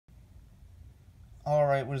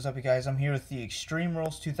Alright, what is up, you guys? I'm here with the Extreme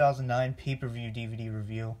Rules 2009 pay-per-view DVD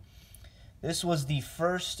review. This was the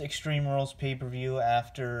first Extreme Rules pay-per-view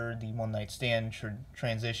after the One Night Stand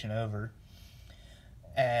transition over.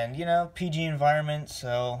 And, you know, PG environment,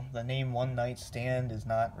 so the name One Night Stand is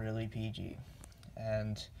not really PG.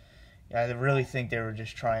 And yeah, I really think they were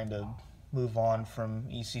just trying to move on from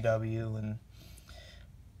ECW, and,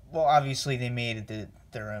 well, obviously they made it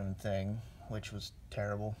their own thing, which was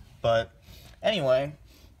terrible. But anyway,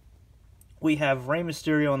 we have Rey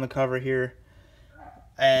Mysterio on the cover here,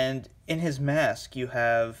 and in his mask you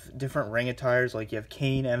have different ring attires, like you have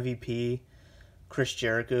Kane, MVP, Chris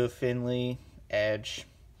Jericho, Finlay, Edge.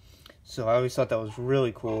 So I always thought that was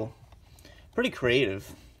really cool. Pretty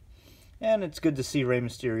creative. And it's good to see Rey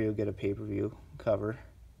Mysterio get a pay-per-view cover.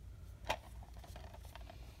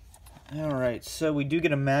 Alright, so we do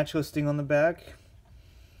get a match listing on the back.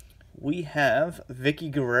 We have Vicky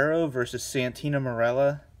Guerrero versus Santina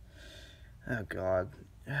Marella. Oh, God.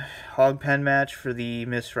 Hog pen match for the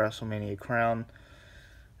Miss WrestleMania crown.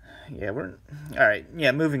 Yeah, alright,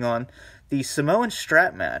 yeah, moving on. The Samoan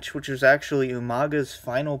strap match, which was actually Umaga's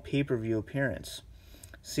final pay-per-view appearance.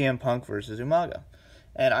 CM Punk versus Umaga.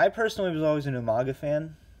 And I personally was always an Umaga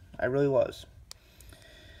fan. I really was.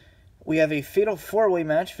 We have a fatal four-way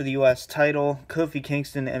match for the U.S. title. Kofi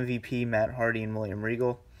Kingston, MVP, Matt Hardy, and William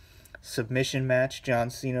Regal. Submission match, John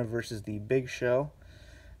Cena versus The Big Show.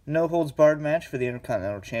 No holds barred match for the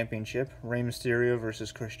Intercontinental Championship, Rey Mysterio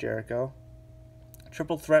versus Chris Jericho.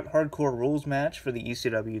 Triple threat hardcore rules match for the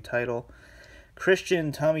ECW title,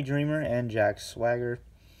 Christian, Tommy Dreamer, and Jack Swagger.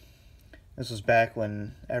 This was back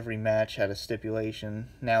when every match had a stipulation.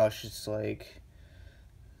 Now it's just like,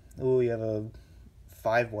 ooh, you have a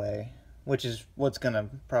five-way, which is what's going to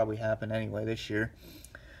probably happen anyway this year.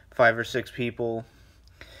 5 or 6 people.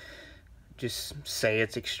 Just say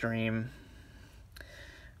it's extreme.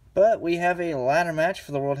 But we have a ladder match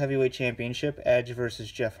for the World Heavyweight Championship, Edge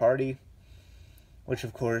versus Jeff Hardy, which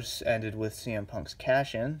of course ended with CM Punk's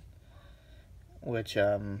cash-in, which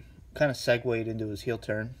kind of segued into his heel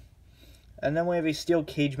turn. And then we have a steel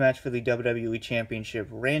cage match for the WWE Championship,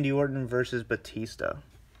 Randy Orton versus Batista.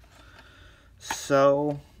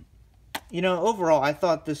 So, you know, overall, I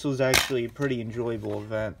thought this was actually a pretty enjoyable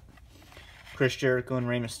event. Chris Jericho and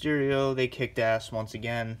Rey Mysterio, they kicked ass once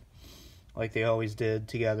again, like they always did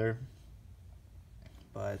together.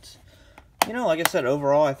 But, you know, like I said,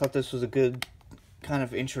 overall, I thought this was a good kind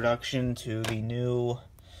of introduction to the new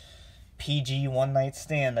PG One Night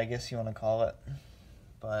Stand, I guess you want to call it.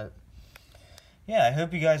 But yeah, I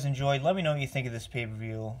hope you guys enjoyed. Let me know what you think of this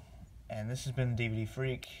pay-per-view. And this has been DVD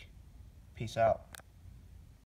Freak. Peace out.